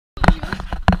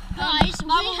Guys,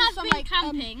 we have been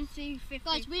camping.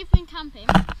 Guys, we've been camping.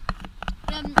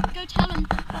 Go tell them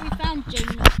what we found,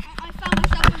 Jamie. I found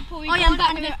myself a PORYGON. Oh yeah, I'm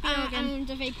back with and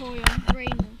a Vaporeon.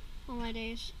 Rain on my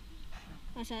days.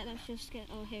 That's it, let's just get,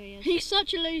 oh here he is. He's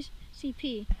such a low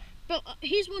CP. But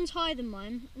his one's higher than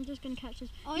mine. I'm just going to catch this.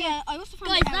 Oh yeah, I also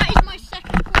found guys, that is my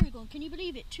second PORYGON. Can you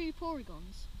believe it? 2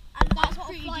 PORYGONs. And that's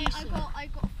pretty decent. I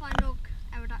got a flying dog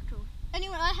Aerodactyl.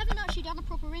 Anyway, I haven't actually done a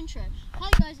proper intro. Hi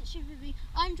guys, it's Shivery.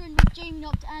 I'm joined with Jamie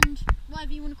Nopt and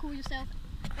whatever you want to call yourself,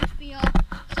 FBR.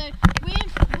 So we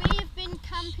have been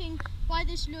camping by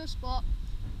this lure spot.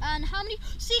 And how many?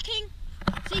 Seeking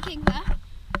where?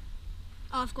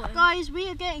 Oh, I've got him. Guys, we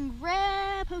are getting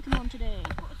rare Pokemon today.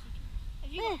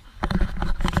 Have you Guys, I'm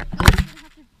gonna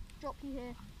have to drop you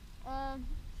here.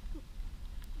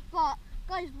 But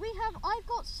guys, I've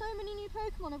got so many new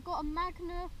Pokemon. I've got a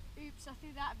Magna. Oops, I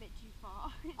threw that a bit too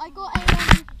far. I got a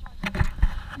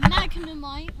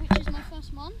Magnemite, which is my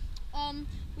first one.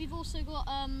 We've also got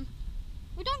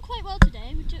we've done quite well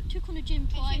today. We took on a gym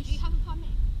twice. Do you have a permit?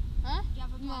 Huh? Do you have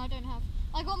a permit? No, I don't have.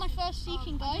 I got my first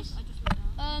Seeking, guys. I just wrote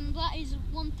down. That is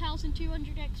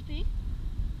 1,200 XP.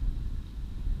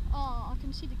 Oh, I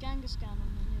can see the Kangaskhan on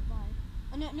the nearby.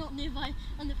 Oh, no, not nearby,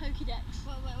 on the Pokédex.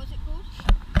 Wait, what's it called?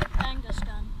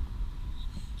 Kangaskhan.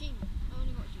 Jing. I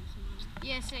only got Jing.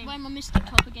 Yeah, same. Wearing my Mystic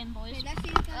top again, boys. Okay, let's see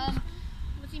the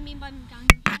what do you mean by gang?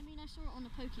 I mean, I saw it on the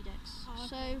Pokédex. Oh, okay.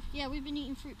 So, yeah, we've been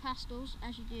eating fruit pastels,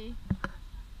 as you do.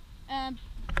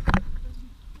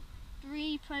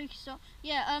 3 Pokéstop.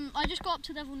 Yeah, I just got up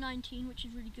to level 19, which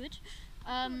is really good.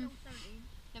 Level 17.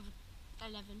 Level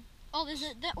 11. Oh,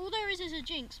 all there is a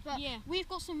Jinx, but yeah, we've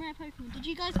got some rare Pokemon. Did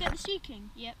you guys get the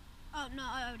Seeking? Yep. Oh no,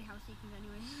 I already have a Seeking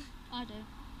anyway. I do.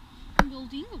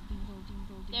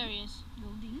 There he is.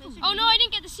 Oh no, I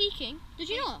didn't get the Seeking. Did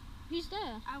you not? He's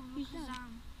there. He's there.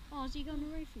 Oh, is he going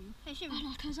away for you? Hey,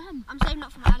 Alakazam. I'm saving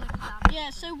up for my Alakazam. Yeah,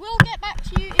 so we'll get back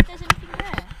to you if there's anything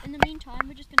there. In the meantime,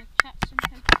 we're just going to chat some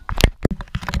Pokemon.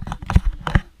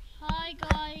 Hi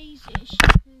guys, it's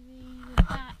Shivery. We're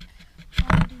back.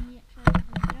 Doing the exercise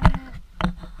we've done it.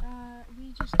 We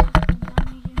just did how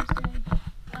many gyms today?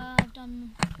 I've done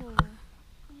 4.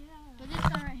 Yeah. But this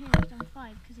guy right here has done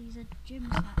 5 because he's a gym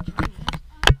snatcher.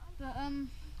 But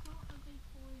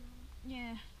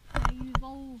yeah, you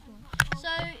evolved one. So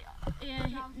yeah,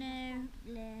 Hypno.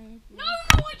 No,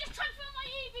 I just transferred my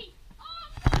Eevee. Oh,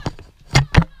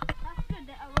 that's good.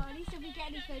 Well, at least he'll be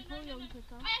getting his Vaporeon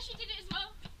quicker. I actually did it as well.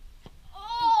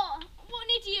 Oh, what an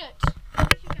idiot!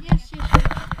 Yes.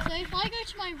 So if I go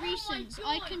to my recents,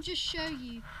 I can just show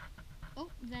you. Oh,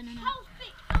 Venonat. How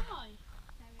thick am I?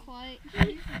 Quite.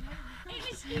 It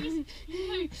was a 2,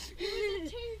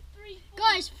 3, 4.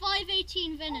 Guys,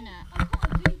 518 Venonat. I got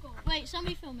a Google. Wait,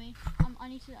 somebody film me. I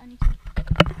need to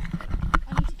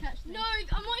catch this. No,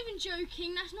 I'm not even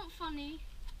joking. That's not funny.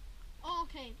 Oh,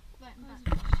 okay. Wait.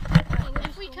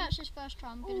 If we catch this first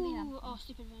try, I'm gonna be happy. Oh,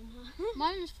 stupid Ven.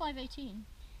 Mine was 518.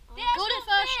 Got it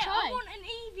first try. I want an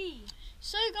Eevee.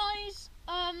 So guys,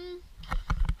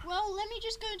 well, let me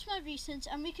just go into my recents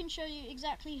and we can show you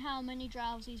exactly how many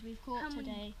Drowsies we've caught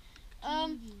today.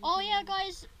 Oh yeah,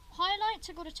 guys, highlights.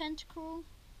 I got a Tentacle,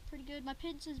 pretty good. My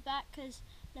Pids is back because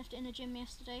left it in the gym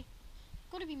yesterday.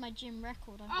 Got to be my gym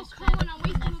record. Oh come on, I'm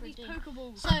wasting all these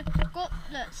Pokeballs.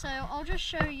 So I'll just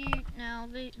show you now.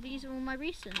 These are all my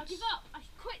recents. I'll give up. I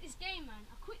quit this game, man.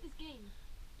 I quit this game.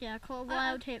 Yeah, I caught a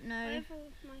Wild Hypno.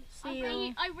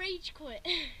 Seal. I rage quit.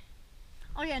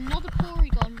 Oh yeah, another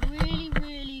PORYGON,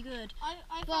 really good.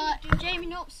 But Jamie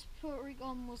Nopt's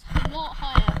PORYGON was a lot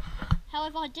higher.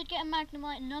 However, I did get a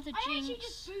Magnemite, another Jinx. I actually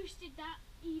just boosted that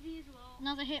Eevee as well.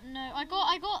 Another Hypno. I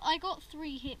got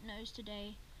 3 Hypnos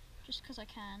today, just because I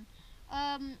can.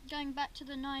 Going back to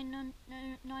the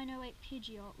 908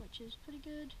 Pidgeot, which is pretty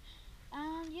good.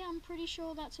 And yeah, I'm pretty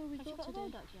sure that's all we got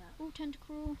today. All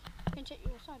Tentacruel. Can check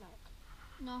your Psyduck.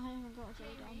 No, I haven't got a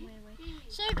Zelda. I'm way away.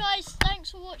 So guys, thanks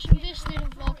for watching this little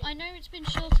vlog. I know it's been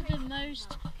shorter than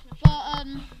most, but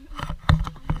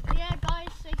yeah,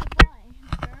 guys, say goodbye.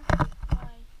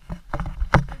 Bye.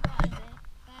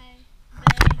 Bye.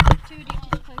 Too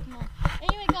addicted to Pokemon.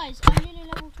 Anyway, guys, I'm nearly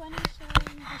level 20, so